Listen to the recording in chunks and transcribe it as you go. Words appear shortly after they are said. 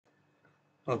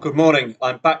Well, good morning.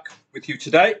 I'm back with you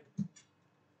today.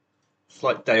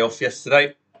 Slight day off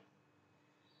yesterday.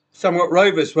 Somewhat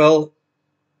Rovers, well,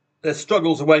 their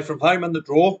struggles away from home and the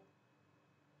draw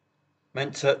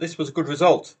meant this was a good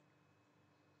result.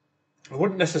 I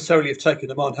wouldn't necessarily have taken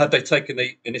them on had they taken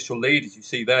the initial lead, as you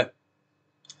see there.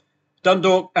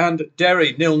 Dundalk and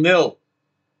Derry 0-0.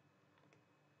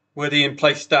 Were the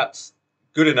in-play stats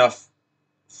good enough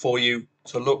for you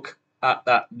to look at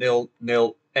that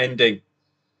 0-0 ending?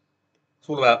 It's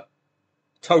all about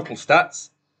total stats.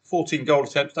 14 goal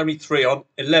attempts, only 3 on,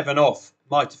 11 off.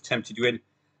 Might have tempted you in.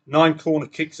 9 corner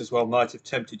kicks as well might have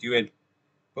tempted you in.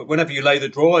 But whenever you lay the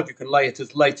draw, if you can lay it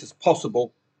as late as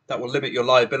possible, that will limit your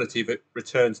liability if it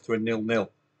returns to a 0-0.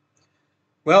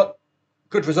 Well,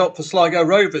 good result for Sligo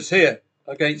Rovers here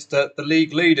against the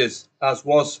league leaders, as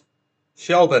was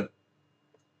Shelbourne.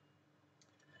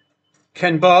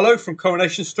 Ken Barlow from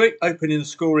Coronation Street opening the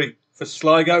scoring for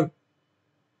Sligo.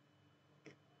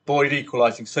 Boyd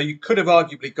equalising. So you could have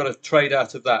arguably got a trade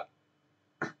out of that.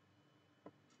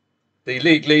 The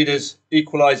league leaders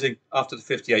equalising after the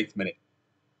 58th minute.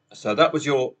 So that was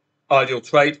your ideal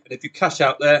trade. And if you cash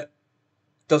out there,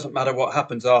 doesn't matter what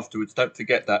happens afterwards. Don't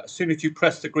forget that. As soon as you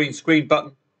press the green screen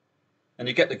button and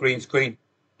you get the green screen,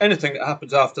 anything that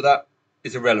happens after that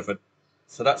is irrelevant.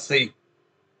 So that's the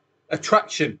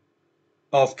attraction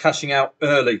of cashing out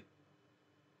early.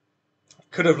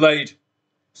 Could have laid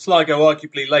Sligo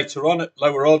arguably later on at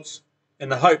lower odds in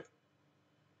the hope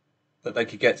that they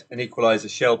could get an equaliser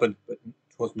Shelbourne, but it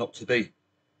was not to be.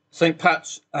 St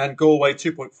Pat's and Galway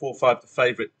 2.45 the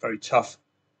favourite, very tough,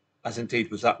 as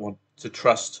indeed was that one, to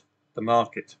trust the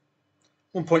market.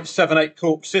 1.78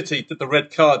 Cork City, did the red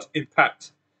card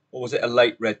impact, or was it a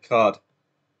late red card?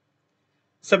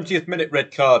 70th minute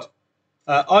red card.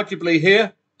 Arguably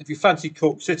here, if you fancy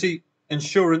Cork City,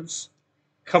 insurance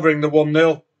covering the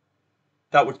 1-0,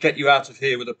 that would get you out of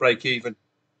here with a break even,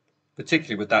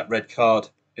 particularly with that red card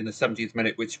in the 70th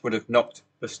minute, which would have knocked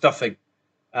the stuffing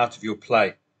out of your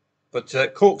play. But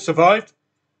Cork survived,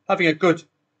 having a good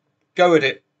go at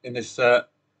it in this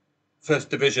first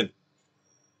division.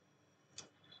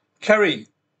 Kerry,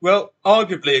 well,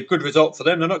 arguably a good result for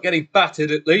them. They're not getting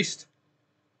battered at least,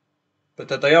 but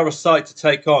that they are a side to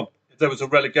take on. If there was a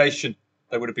relegation,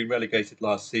 they would have been relegated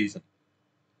last season.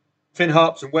 Finn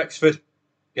Harps and Wexford,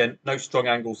 again, no strong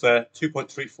angles there.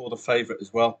 2.34 the favourite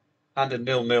as well, and a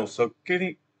 0-0. So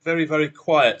getting very, very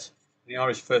quiet in the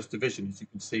Irish First Division, as you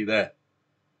can see there.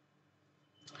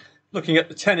 Looking at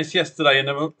the tennis yesterday, and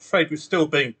I'm afraid we're still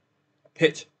being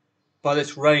hit by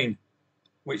this rain,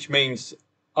 which means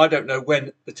I don't know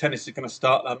when the tennis is going to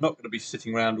start. I'm not going to be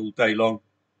sitting around all day long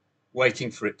waiting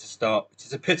for it to start, which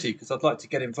is a pity because I'd like to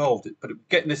get involved, but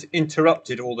getting this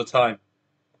interrupted all the time.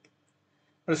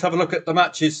 Let's have a look at the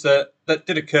matches that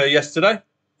did occur yesterday.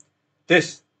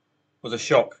 This was a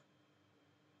shock.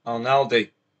 Arnaldi,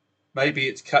 maybe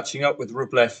it's catching up with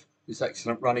Rublev, this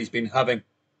excellent run he's been having.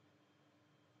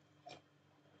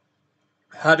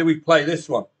 How do we play this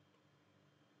one?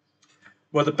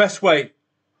 Well, the best way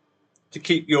to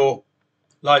keep your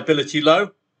liability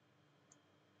low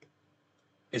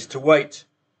is to wait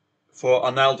for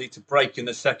Arnaldi to break in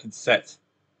the second set.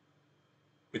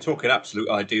 We're talking absolute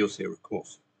ideals here, of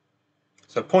course.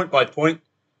 So point by point,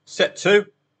 set 2,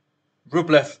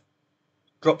 Rublev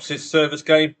drops his service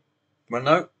game. Well,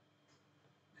 no,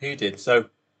 he did. So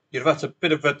you'd have had a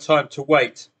bit of a time to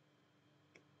wait.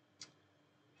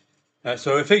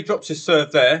 So if he drops his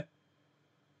serve there,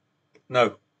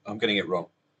 no, I'm getting it wrong.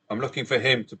 I'm looking for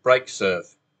him to break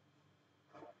serve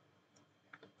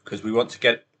because we want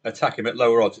to attack him at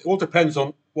lower odds. It all depends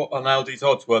on what Arnaldi's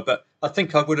odds were, but I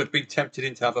think I would have been tempted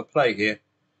in to have a play here,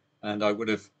 and I would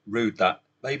have ruled that.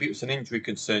 Maybe it was an injury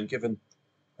concern given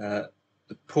the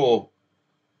poor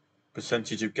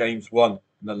percentage of games won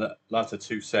in the latter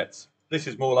 2 sets. This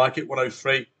is more like it,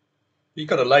 103. You've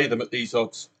got to lay them at these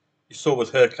odds. You saw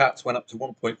with Hurkacz went up to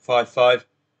 1.55.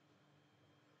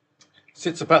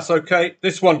 Tsitsipas okay.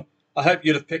 This one I hope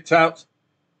you'd have picked out.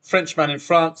 Frenchman in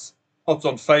France, odds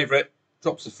on favourite,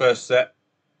 drops the first set.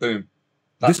 Boom.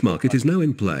 This market is now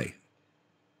in play.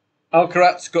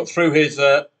 Alcaraz got through his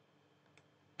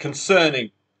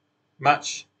concerning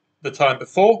match the time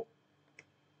before.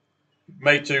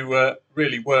 Made to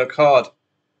really work hard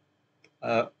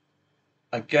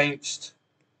against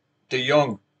De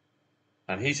Jong.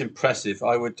 And he's impressive.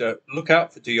 I would look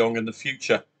out for De Jong in the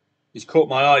future. He's caught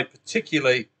my eye,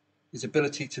 particularly his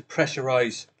ability to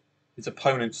pressurise his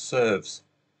opponent's serves.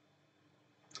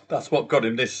 That's what got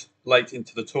him this late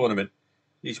into the tournament.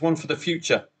 He's one for the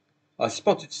future. I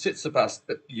spotted Tsitsipas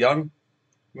at young.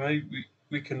 Maybe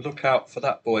we can look out for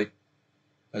that boy.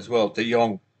 as well, De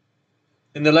Jong.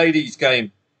 In the ladies'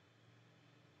 game,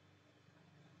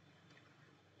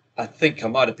 I think I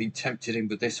might have been tempted in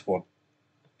with this one.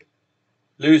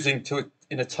 Losing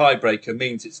in a tiebreaker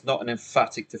means it's not an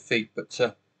emphatic defeat, but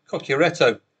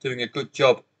Cocchiaretto doing a good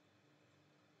job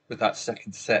with that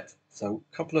second set. So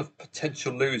a couple of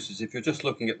potential losers if you're just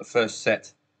looking at the first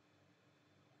set.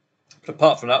 But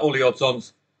apart from that, all the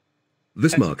odds-ons.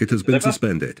 This market has been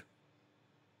suspended.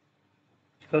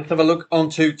 Let's have a look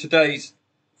onto today's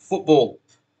football.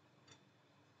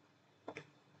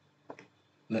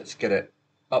 Let's get it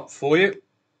up for you.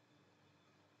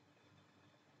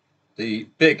 The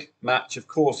big match, of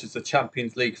course, is the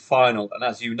Champions League final. And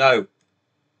as you know,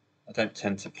 I don't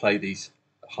tend to play these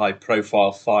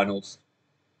high-profile finals.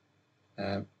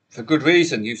 For good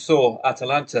reason. You saw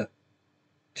Atalanta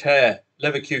tear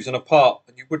Leverkusen apart,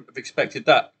 and you wouldn't have expected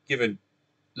that, given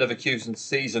Leverkusen's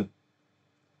season.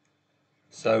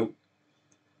 So,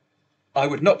 I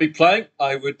would not be playing.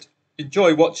 I would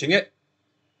enjoy watching it,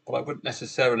 but I wouldn't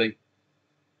necessarily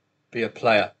be a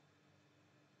player.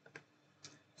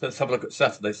 So let's have a look at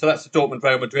Saturday. So that's the Dortmund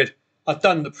Real Madrid. I've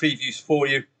done the previews for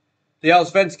you. The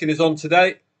Allsvenskan is on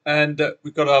today, and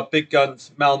we've got our big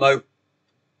guns. Malmo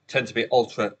tend to be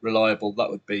ultra reliable.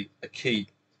 That would be a key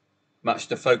match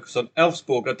to focus on.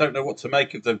 Elfsborg, I don't know what to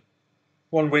make of them.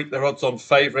 1 week they're odds-on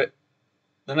favourite.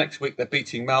 The next week they're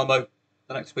beating Malmo.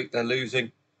 The next week they're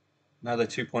losing. Now they're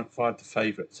 2.5 to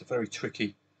favourite. It's a very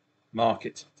tricky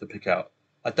market to pick out.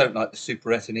 I don't like the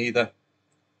Super Etten either.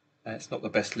 It's not the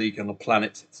best league on the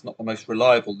planet. It's not the most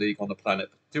reliable league on the planet.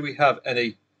 But do we have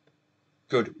any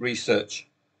good research?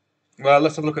 Well,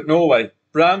 let's have a look at Norway.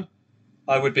 Brann,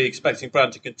 I would be expecting Brann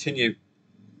to continue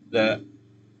their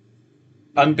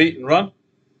unbeaten run.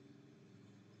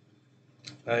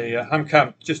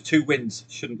 HamKam, just 2 wins,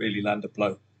 shouldn't really land a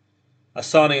blow.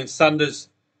 Asani and Sanders,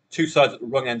 2 sides at the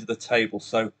wrong end of the table,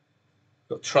 so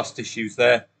got trust issues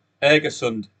there.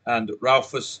 Egersund and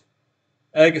Raufoss.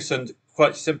 Egersund,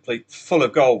 quite simply, full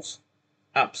of goals,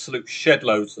 absolute shed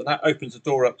loads, and that opens the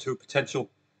door up to a potential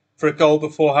for a goal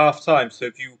before half-time. So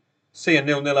if you see a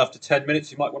 0-0 after 10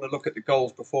 minutes, you might want to look at the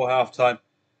goals before half-time.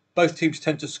 Both teams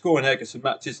tend to score in Egersund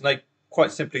matches, and they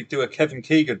quite simply do a Kevin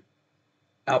Keegan,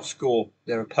 outscore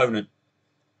their opponent.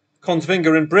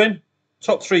 Kongsvinger and Bryn,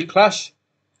 top 3 clash.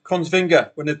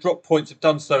 Kongsvinger, when they've dropped points, have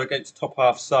done so against top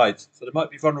half sides, so they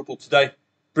might be vulnerable today.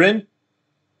 Bryn,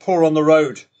 poor on the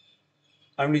road,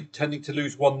 only tending to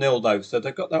lose 1-0 though, so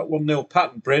they've got that 1-0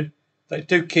 pattern, Bryn. They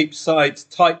do keep sides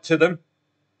tight to them,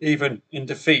 even in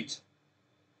defeat.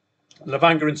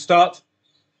 Levanger and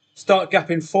Start gap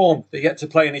in form. They're yet to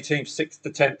play any team 6th to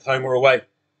 10th, home or away.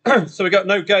 So we got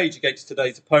no gauge against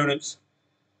today's opponents,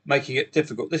 making it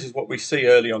difficult. This is what we see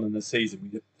early on in the season.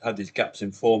 We had these gaps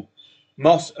in form.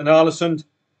 Moss and Arlesund,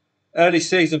 early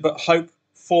season, but hope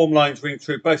form lines ring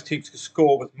true. Both teams could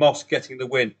score with Moss getting the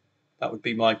win. That would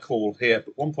be my call here.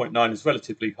 But 1.9 is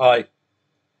relatively high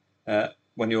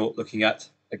when you're looking at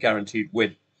a guaranteed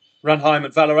win. Ranheim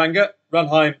and Vålerenga.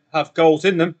 Ranheim have goals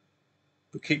in them,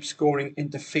 but keep scoring in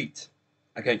defeat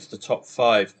against the top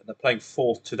 5. And they're playing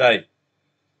 4th today.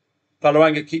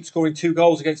 Vålerenga keep scoring 2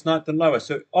 goals against 9th and lower.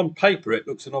 So on paper, it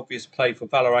looks an obvious play for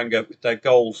Vålerenga with their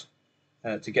goals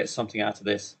to get something out of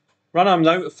this. Ranheim,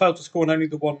 though, have failed to score in only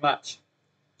the 1 match.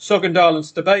 Sogndal and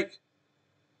Stabæk.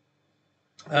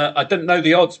 I didn't know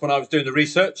the odds when I was doing the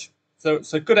research. So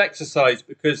it's a good exercise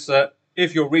because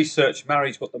if your research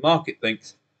marries what the market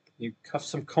thinks, you have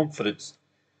some confidence.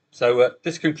 So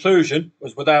this conclusion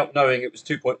was without knowing it was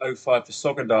 2.05 for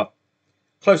Sogndal.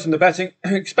 Close in the betting.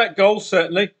 Expect goals,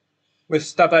 certainly, with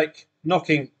Stabæk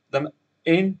knocking them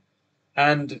in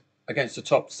and against the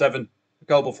top 7. A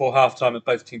goal before half-time and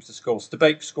both teams to score.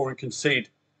 Stabæk score and concede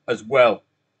as well.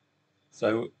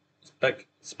 So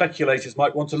speculators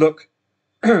might want to look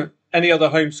any other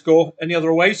home score, any other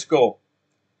away score.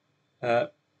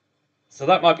 So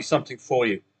that might be something for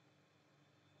you.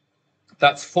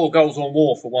 That's 4 goals or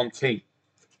more for one team.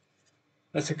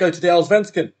 Let's go to the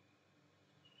Allsvenskan.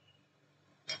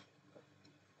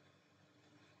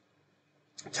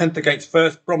 10th against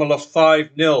 1st. Bromma lost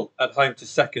 5-0 at home to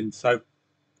 2nd. So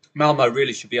Malmo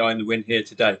really should be eyeing the win here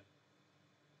today.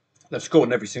 They've scored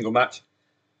in every single match.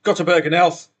 Gothenburg and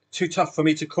Elf, too tough for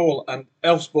me to call. And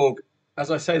Elfsborg, as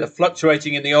I say, they're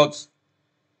fluctuating in the odds.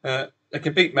 They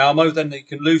can beat Malmo, then they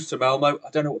can lose to Malmo.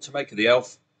 I don't know what to make of the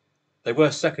Elf. They were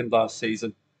 2nd last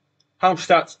season.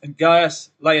 Halmstad and Gaius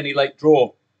lay any late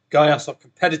draw. Gaius are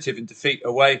competitive in defeat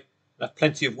away and have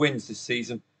plenty of wins this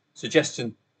season.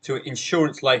 Suggestion to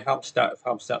insurance lay Halmstad if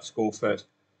Halmstad score first.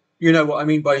 You know what I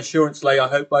mean by insurance lay, I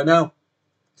hope by now.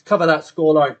 To cover that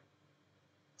scoreline,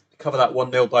 to cover that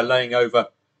 1-0 by laying over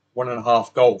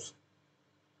 1.5 goals.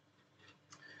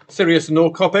 Sirius and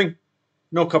Norrköping.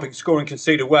 Norrköping scoring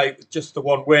concede away with just the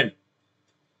one win.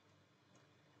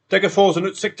 Degerfors and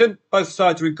Utsikten, both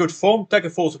sides are in good form.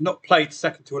 Degerfors have not played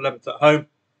 2nd to 11th at home.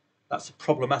 That's a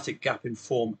problematic gap in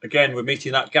form. Again, we're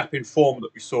meeting that gap in form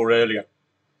that we saw earlier.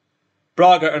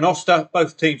 Braga and Oster,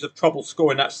 both teams have trouble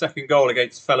scoring that second goal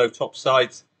against fellow top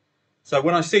sides. So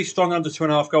when I see strong under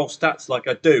 2.5 goal stats like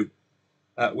I do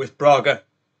with Braga,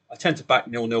 I tend to back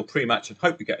 0-0 pre-match and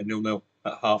hope we get a 0-0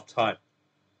 at half-time.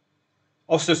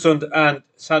 Östersund and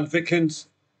Sandvikens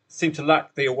seem to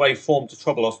lack the away form to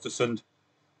trouble Östersund.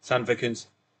 Sandvikens,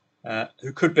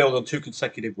 who could build on 2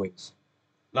 consecutive wins.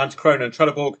 Landskrona and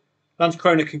Trelleborg.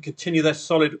 Landskrona can continue their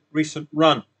solid recent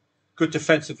run. Good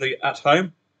defensively at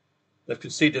home. They've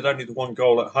conceded only the 1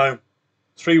 goal at home.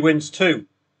 3 wins too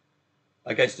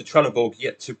against the Trelleborg,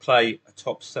 yet to play a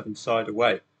top 7 side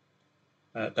away.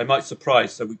 They might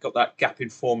surprise, so we've got that gap in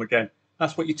form again.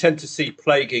 That's what you tend to see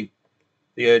plaguing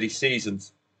the early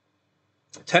seasons.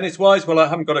 Tennis-wise, well, I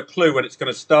haven't got a clue when it's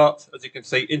going to start. As you can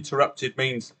see, interrupted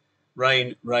means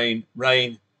rain, rain,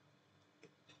 rain.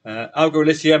 Algo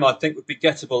Elysium, I think, would be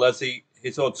gettable as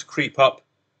his odds creep up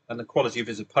and the quality of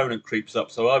his opponent creeps up.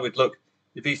 So I would look,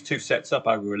 if he's 2 sets up,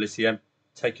 Algo Elysium,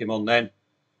 take him on then.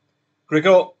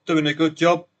 Grigor doing a good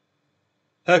job.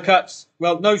 Herkats,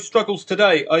 well, no struggles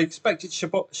today. I expected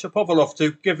Shapovalov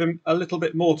to give him a little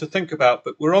bit more to think about,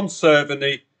 but we're on serve in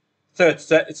the 3rd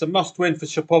set. It's a must-win for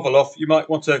Shapovalov. You might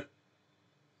want to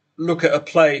look at a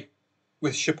play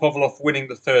with Shapovalov winning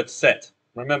the 3rd set.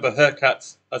 Remember,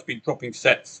 Herkats has been dropping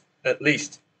sets at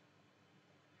least.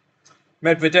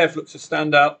 Medvedev looks a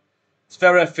standout.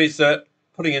 Zverev is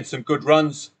putting in some good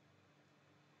runs.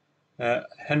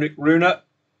 Henrik Rune,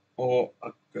 or I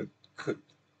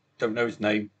don't know his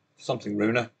name, something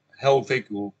Rune, Helvig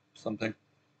or something.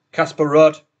 Kasper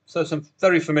Rudd, so some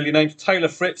very familiar names. Taylor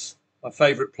Fritz, my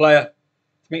favourite player.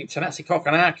 Meeting Thanasi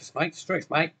Kokkinakis, mate. Struth,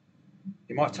 mate.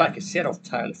 You might take a set off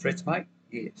Taylor Fritz, mate.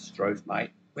 Yeah, Struth, mate.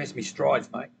 Where's me strides,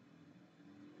 mate?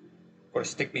 Got to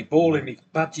stick me ball in me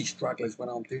budgie strugglers when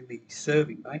I'm doing me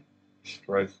serving, mate.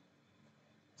 Struth.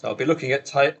 So I'll be looking at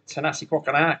Thanasi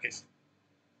Kokkinakis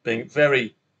being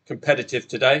very competitive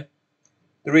today.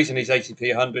 The reason he's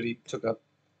ATP 100, he took a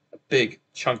big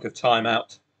chunk of time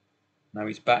out. Now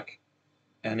he's back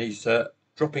and he's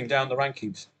dropping down the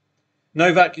rankings.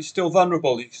 Novak is still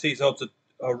vulnerable. You can see his odds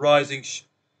are rising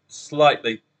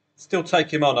slightly. Still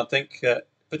take him on, I think,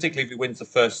 particularly if he wins the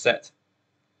 1st set.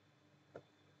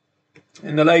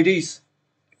 In the ladies,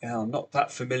 I'm not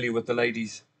that familiar with the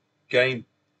ladies' game,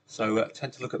 so I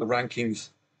tend to look at the rankings.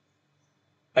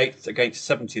 8th against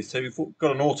 70th, so we've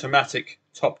got an automatic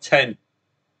top 10.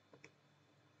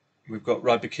 We've got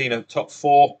Rybakina top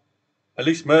 4.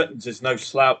 Elise Mertens is no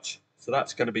slouch, so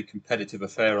that's going to be a competitive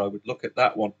affair. I would look at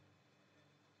that one.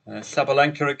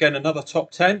 Sabalenka again, another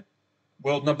top 10.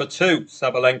 World number 2,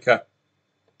 Sabalenka.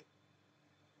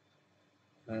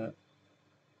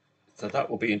 So that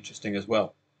will be interesting as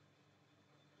well.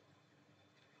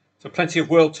 So plenty of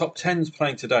world top 10s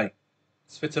playing today.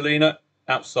 Svitolina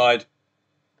outside.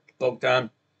 Bogdan.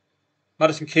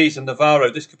 Madison Keys and Navarro.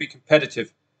 This could be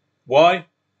competitive. Why?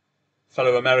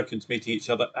 Fellow Americans meeting each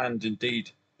other and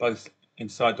indeed both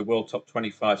inside the world top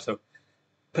 25. So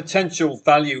potential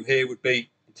value here would be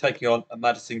taking on a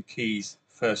Madison Keys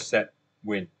 1st set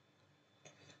win.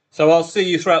 So I'll see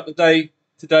you throughout the day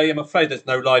today. I'm afraid there's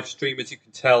no live stream, as you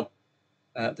can tell.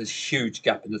 There's a huge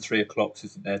gap in the 3 o'clocks,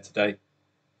 isn't there, today?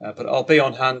 But I'll be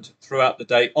on hand throughout the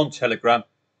day on Telegram.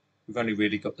 We've only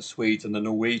really got the Swedes and the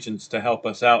Norwegians to help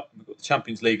us out. We've got the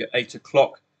Champions League at 8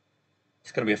 o'clock.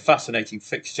 It's going to be a fascinating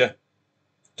fixture.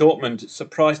 Dortmund,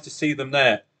 surprised to see them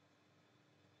there,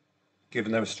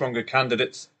 given there were stronger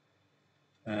candidates.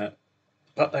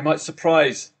 But they might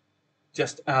surprise,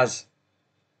 just as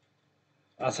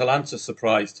Atalanta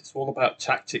surprised. It's all about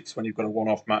tactics when you've got a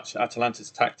one-off match.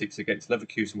 Atalanta's tactics against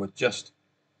Leverkusen were just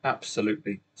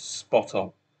absolutely spot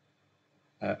on.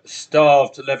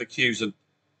 Starved Leverkusen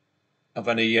of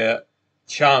any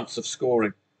chance of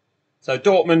scoring. So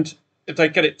Dortmund, if they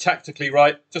get it tactically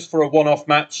right, just for a one-off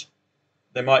match,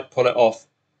 they might pull it off.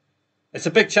 It's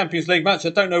a big Champions League match. I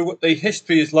don't know what the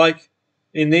history is like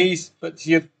in these, but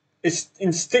you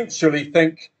instinctually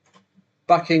think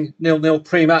backing 0-0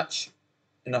 pre-match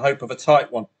in the hope of a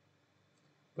tight one.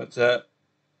 But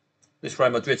this Real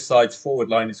Madrid side's forward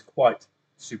line is quite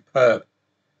superb.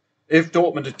 If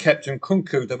Dortmund had kept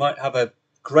Nkunku, they might have a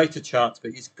greater chance,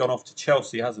 but he's gone off to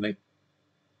Chelsea, hasn't he?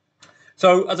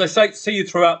 So, as I say, see you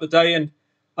throughout the day, and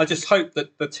I just hope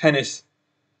that the tennis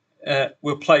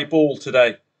will play ball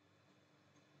today,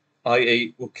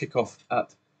 i.e. will kick off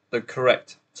at the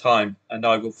correct time, and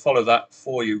I will follow that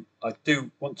for you. I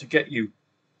do want to get you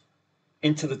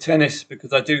into the tennis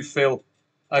because I do feel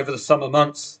over the summer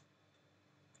months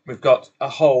we've got a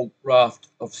whole raft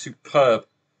of superb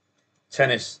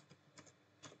tennis.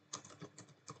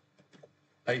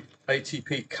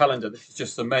 ATP calendar. This is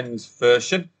just the men's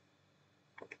version.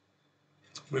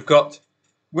 We've got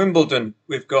Wimbledon,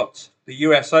 we've got the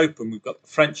US Open, we've got the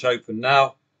French Open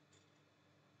now.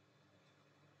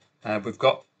 We've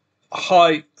got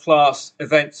high class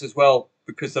events as well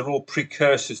because they're all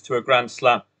precursors to a Grand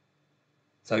Slam.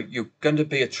 So you're going to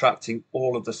be attracting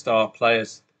all of the star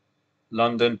players.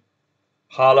 London,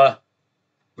 Halle,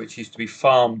 which used to be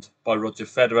farmed by Roger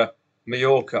Federer.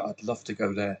 Mallorca, I'd love to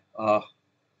go there.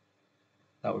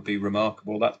 That would be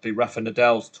remarkable. That'd be Rafa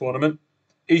Nadal's tournament.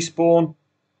 Eastbourne,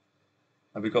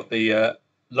 and we've got the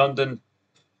London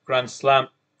Grand Slam,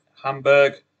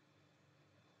 Hamburg,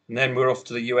 and then we're off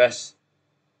to the US,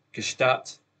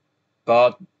 Gstaad,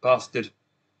 Bastard,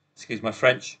 excuse my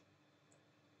French,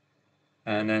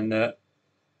 and then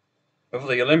over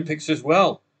the Olympics as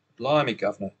well. Blimey,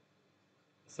 governor.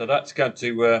 So that's going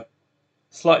to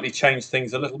slightly change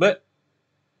things a little bit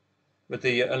with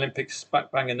the Olympics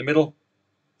smack bang in the middle.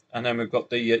 And then we've got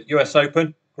the US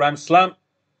Open Grand Slam.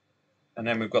 And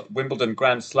then we've got Wimbledon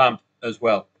Grand Slam as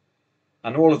well.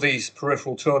 And all of these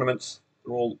peripheral tournaments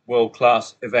are all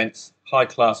world-class events, high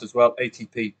class as well.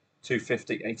 ATP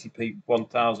 250, ATP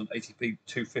 1000, ATP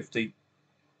 250,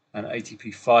 and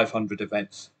ATP 500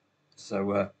 events.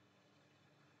 So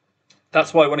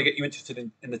that's why I want to get you interested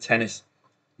in the tennis.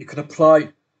 You can apply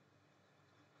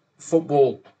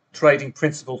football trading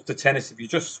principles to tennis if you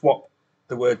just swap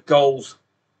the word goals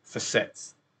for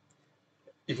sets.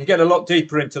 You can get a lot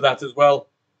deeper into that as well.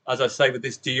 As I say with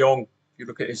this De Jong, if you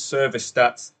look at his service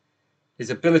stats, his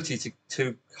ability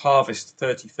to harvest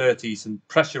 30-30s and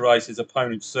pressurize his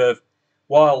opponent's serve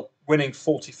while winning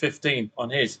 40-15 on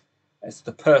his. It's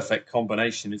the perfect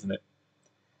combination, isn't it?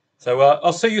 So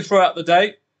I'll see you throughout the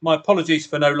day. My apologies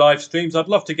for no live streams. I'd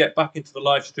love to get back into the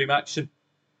live stream action,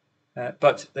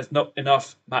 but there's not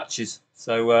enough matches.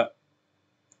 So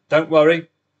don't worry.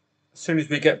 As soon as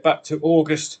we get back to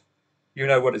August, you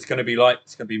know what it's going to be like.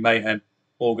 It's going to be mayhem,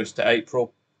 August to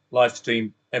April. Live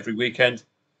stream every weekend.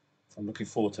 I'm looking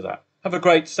forward to that. Have a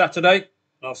great Saturday,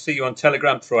 and I'll see you on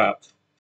Telegram throughout.